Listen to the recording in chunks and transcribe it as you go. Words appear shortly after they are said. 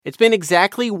It's been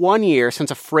exactly 1 year since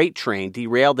a freight train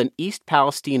derailed in East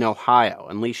Palestine, Ohio,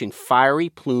 unleashing fiery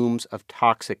plumes of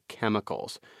toxic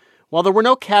chemicals. While there were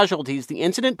no casualties, the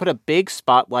incident put a big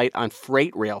spotlight on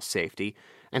freight rail safety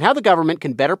and how the government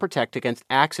can better protect against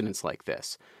accidents like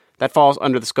this. That falls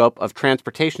under the scope of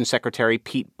Transportation Secretary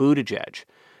Pete Buttigieg.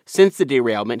 Since the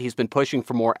derailment, he's been pushing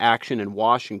for more action in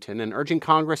Washington and urging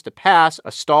Congress to pass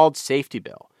a stalled safety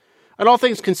bill. An All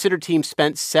Things Considered team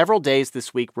spent several days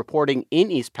this week reporting in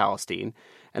East Palestine,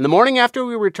 and the morning after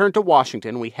we returned to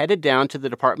Washington, we headed down to the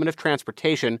Department of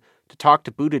Transportation to talk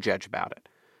to Buttigieg about it.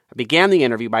 I began the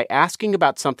interview by asking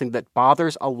about something that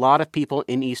bothers a lot of people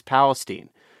in East Palestine,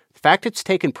 the fact it's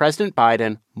taken President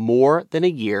Biden more than a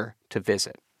year to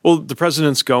visit. Well, the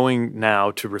president's going now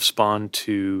to respond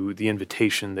to the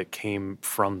invitation that came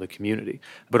from the community,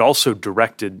 but also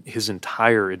directed his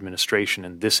entire administration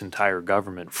and this entire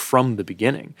government from the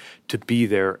beginning to be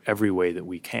there every way that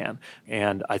we can.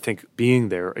 And I think being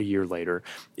there a year later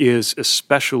is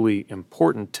especially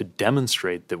important to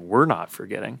demonstrate that we're not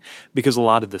forgetting, because a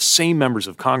lot of the same members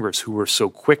of Congress who were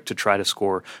so quick to try to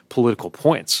score political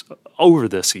points over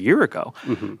this a year ago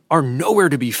are nowhere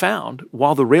to be found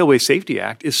while the Railway Safety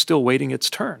Act is still waiting its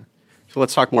turn. So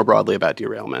let's talk more broadly about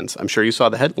derailments. I'm sure you saw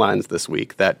the headlines this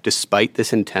week that despite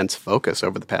this intense focus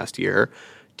over the past year,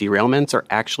 derailments are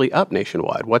actually up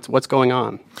nationwide. What's going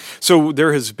on? So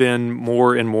there has been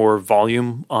more and more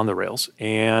volume on the rails.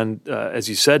 And as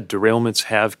you said, derailments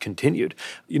have continued.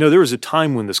 You know, there was a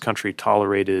time when this country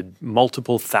tolerated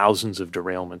multiple thousands of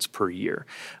derailments per year.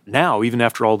 Now, even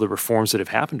after all the reforms that have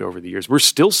happened over the years, we're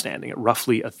still standing at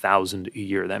roughly 1,000 a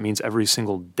year. That means every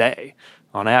single day,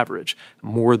 on average,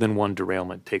 more than one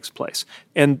derailment takes place.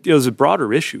 And there's a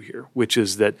broader issue here, which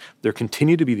is that there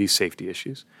continue to be these safety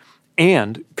issues.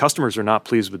 And customers are not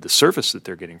pleased with the service that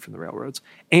they're getting from the railroads.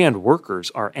 And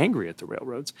workers are angry at the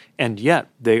railroads. And yet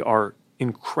they are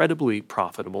incredibly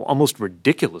profitable, almost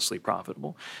ridiculously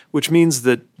profitable, which means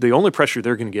that the only pressure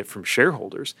they're going to get from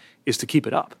shareholders is to keep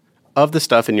it up. Of the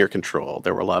stuff in your control,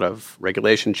 there were a lot of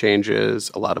regulation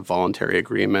changes, a lot of voluntary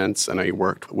agreements. I know you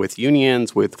worked with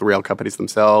unions, with the rail companies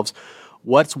themselves.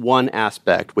 What's one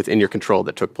aspect within your control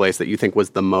that took place that you think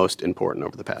was the most important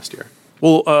over the past year?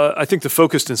 Well, I think the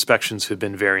focused inspections have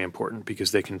been very important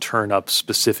because they can turn up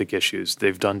specific issues.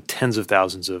 They've done tens of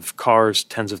thousands of cars,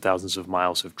 tens of thousands of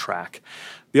miles of track.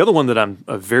 The other one that I'm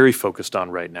very focused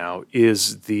on right now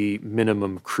is the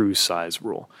minimum crew size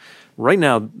rule. Right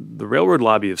now, the railroad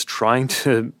lobby is trying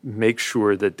to make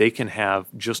sure that they can have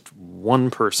just one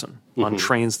person on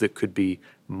trains that could be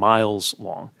miles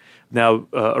long. Now,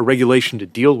 a regulation to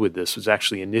deal with this was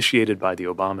actually initiated by the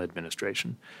Obama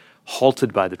administration,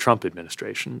 halted by the Trump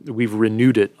administration. We've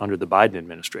renewed it under the Biden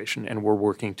administration, and we're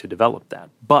working to develop that.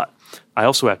 But I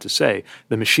also have to say,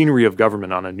 the machinery of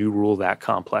government on a new rule that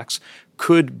complex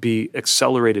could be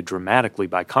accelerated dramatically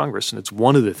by Congress, and it's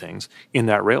one of the things in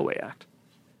that Railway Act.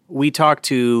 We talked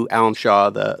to Alan Shaw,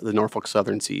 the Norfolk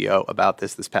Southern CEO, about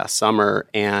this past summer,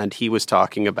 and he was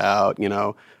talking about,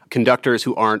 conductors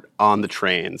who aren't on the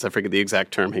trains. I forget the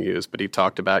exact term he used, but he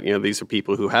talked about, these are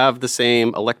people who have the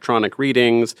same electronic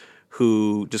readings,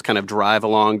 who just kind of drive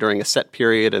along during a set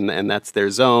period, and that's their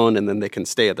zone, and then they can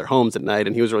stay at their homes at night.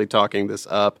 And he was really talking this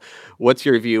up. What's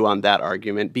your view on that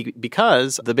argument?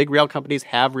 Because the big rail companies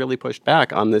have really pushed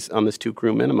back on this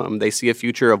two-crew minimum. They see a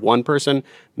future of one person,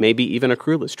 maybe even a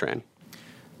crewless train.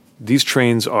 These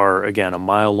trains are, again, 1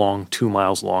 mile long, 2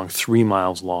 miles long, 3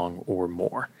 miles long, or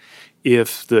more.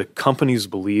 If the companies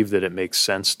believe that it makes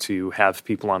sense to have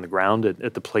people on the ground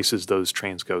at the places those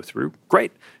trains go through,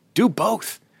 great, do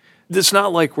both. It's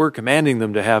not like we're commanding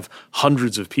them to have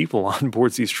hundreds of people on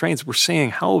board these trains. We're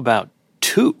saying, how about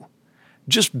 2?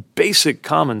 Just basic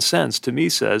common sense to me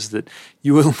says that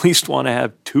you at least want to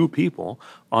have 2 people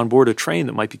on board a train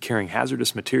that might be carrying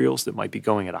hazardous materials, that might be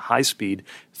going at a high speed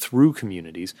through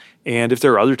communities. And if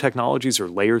there are other technologies or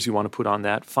layers you want to put on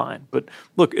that, fine. But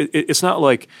look, it's not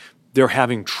like they're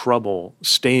having trouble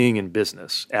staying in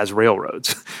business as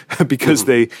railroads because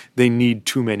they need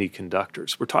too many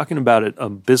conductors. We're talking about a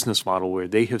business model where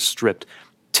they have stripped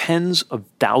tens of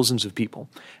thousands of people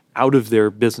out of their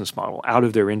business model, out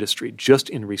of their industry, just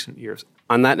in recent years.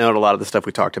 On that note, a lot of the stuff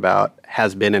we talked about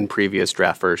has been in previous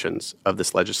draft versions of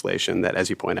this legislation that, as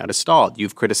you point out, is stalled.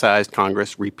 You've criticized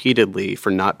Congress repeatedly for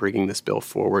not bringing this bill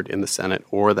forward in the Senate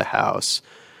or the House.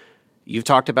 You've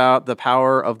talked about the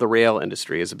power of the rail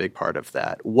industry as a big part of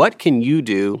that. What can you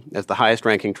do as the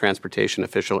highest-ranking transportation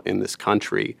official in this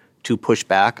country to push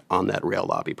back on that rail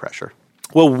lobby pressure?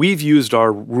 Well, we've used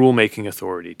our rulemaking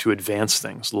authority to advance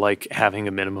things like having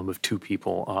a minimum of 2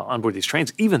 people on board these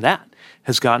trains. Even that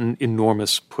has gotten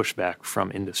enormous pushback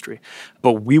from industry.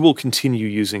 But we will continue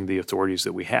using the authorities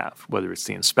that we have, whether it's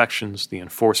the inspections, the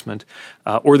enforcement,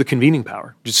 or the convening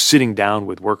power, just sitting down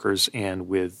with workers and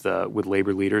with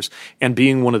labor leaders, and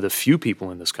being one of the few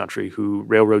people in this country who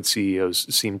railroad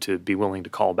CEOs seem to be willing to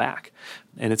call back.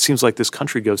 And it seems like this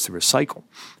country goes through a cycle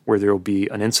where there will be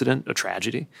an incident, a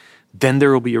tragedy, then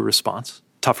there will be a response,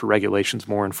 tougher regulations,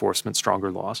 more enforcement,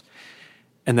 stronger laws,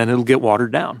 and then it'll get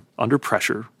watered down under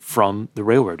pressure from the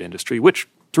railroad industry, which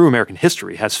through American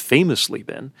history has famously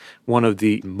been one of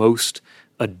the most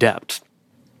adept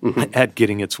at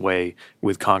getting its way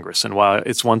with Congress. And while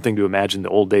it's one thing to imagine the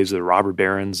old days of the robber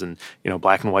barons and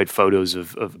black and white photos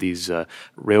of these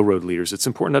railroad leaders, it's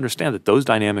important to understand that those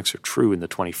dynamics are true in the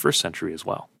 21st century as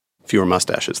well. Fewer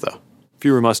mustaches, though.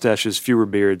 Fewer mustaches, fewer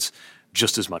beards,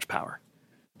 just as much power.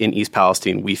 In East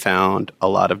Palestine, we found a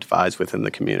lot of divides within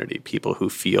the community, people who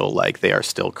feel like they are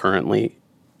still currently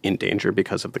in danger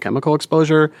because of the chemical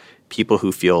exposure, people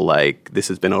who feel like this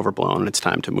has been overblown and it's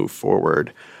time to move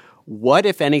forward. What,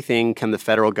 if anything, can the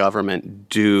federal government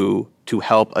do to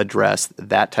help address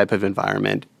that type of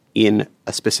environment in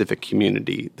a specific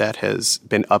community that has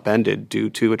been upended due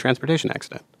to a transportation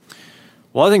accident?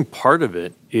 Well, I think part of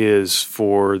it is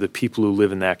for the people who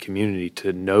live in that community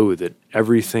to know that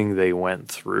everything they went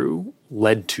through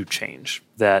led to change,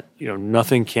 that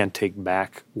nothing can take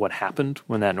back what happened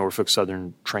when that Norfolk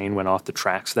Southern train went off the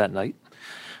tracks that night,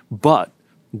 but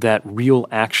that real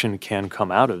action can come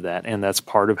out of that, and that's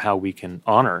part of how we can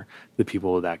honor the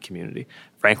people of that community.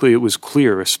 Frankly, it was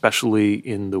clear, especially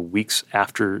in the weeks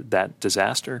after that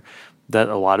disaster, that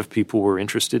a lot of people were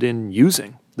interested in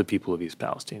using the people of East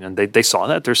Palestine. And they saw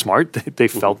that. They're smart. They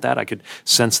felt that. I could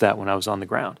sense that when I was on the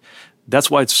ground. That's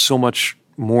why it's so much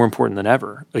more important than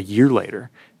ever, a year later,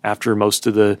 after most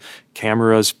of the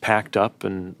cameras packed up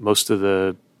and most of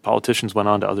the politicians went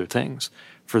on to other things,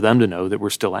 for them to know that we're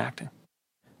still acting.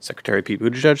 Secretary Pete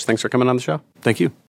Buttigieg, thanks for coming on the show. Thank you.